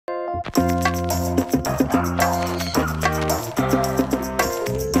Hi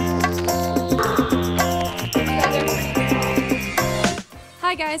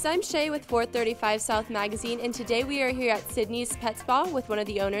guys, I'm Shay with 435 South Magazine, and today we are here at Sydney's Pet Spa with one of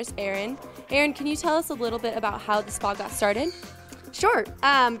the owners, Erin. Erin, can you tell us a little bit about how the spa got started? Sure.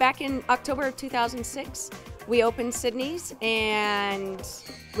 Back in October of 2006, we opened Sydney's, and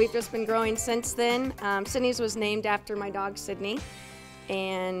we've just been growing since then. Sydney's was named after my dog, Sydney,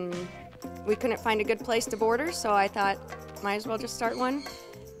 and we couldn't find a good place to board her, so I thought, might as well just start one.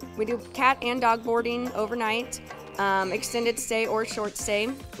 We do cat and dog boarding overnight. Extended stay or short stay.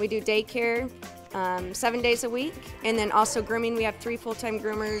 We do daycare 7 days a week, and then also grooming. We have 3 full-time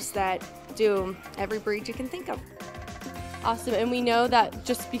groomers that do every breed you can think of. Awesome, and we know that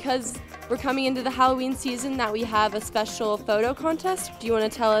just because we're coming into the Halloween season that we have a special photo contest. Do you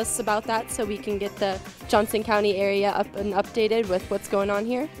want to tell us about that so we can get the Johnson County area up and updated with what's going on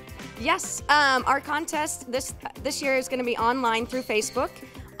here? Yes, our contest this year is going to be online through Facebook.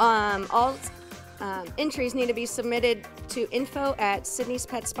 All entries need to be submitted to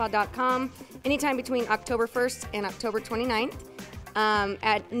info@sydneyspetspa.com anytime between October 1st and October 29th.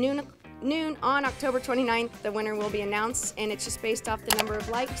 At noon on October 29th, the winner will be announced, and it's just based off the number of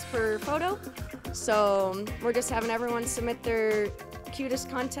likes per photo. So we're just having everyone submit their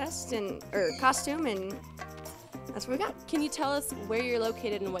cutest costume, and that's what we got. Can you tell us where you're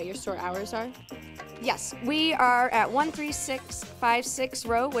located and what your store hours are? Yes, we are at 13656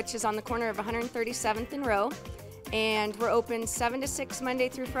 Row, which is on the corner of 137th and Row, and we're open 7 to 6 Monday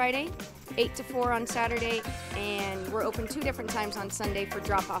through Friday, 8 to 4 on Saturday, and we're open 2 different times on Sunday for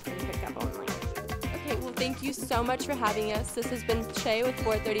drop-off and pickup only. Okay, well thank you so much for having us. This has been Shay with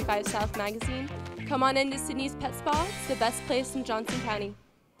 435 South Magazine. Come on into Sydney's Pet Spa. It's the best place in Johnson County.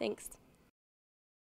 Thanks.